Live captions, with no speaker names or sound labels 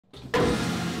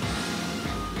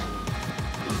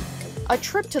A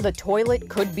trip to the toilet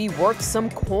could be worth some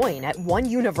coin at one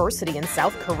university in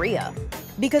South Korea.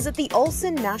 Because at the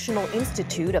Ulsan National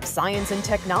Institute of Science and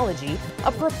Technology,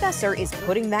 a professor is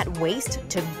putting that waste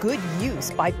to good use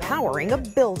by powering a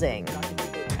building.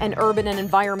 An urban and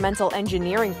environmental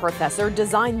engineering professor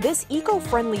designed this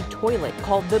eco-friendly toilet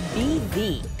called the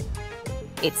BV.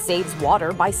 It saves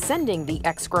water by sending the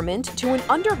excrement to an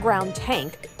underground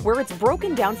tank where it's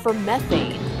broken down for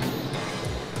methane.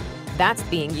 That's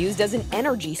being used as an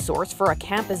energy source for a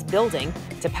campus building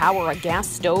to power a gas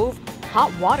stove,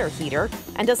 hot water heater,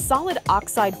 and a solid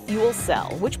oxide fuel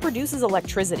cell, which produces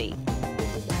electricity.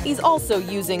 He's also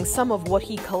using some of what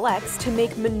he collects to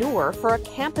make manure for a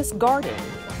campus garden.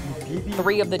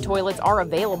 3 of the toilets are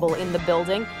available in the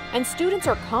building, and students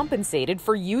are compensated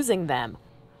for using them.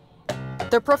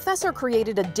 The professor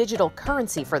created a digital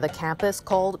currency for the campus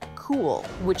called Cool,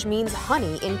 which means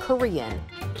honey in Korean.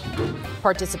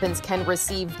 Participants can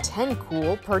receive 10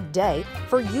 Cool per day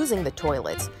for using the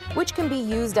toilets, which can be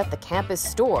used at the campus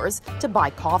stores to buy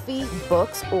coffee,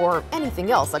 books, or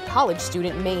anything else a college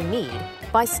student may need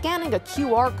by scanning a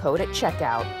QR code at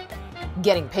checkout.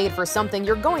 Getting paid for something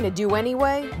you're going to do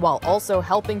anyway, while also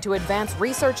helping to advance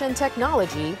research and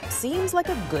technology, seems like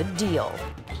a good deal.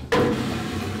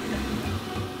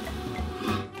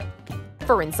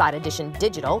 For Inside Edition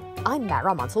Digital, I'm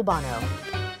Montalbano.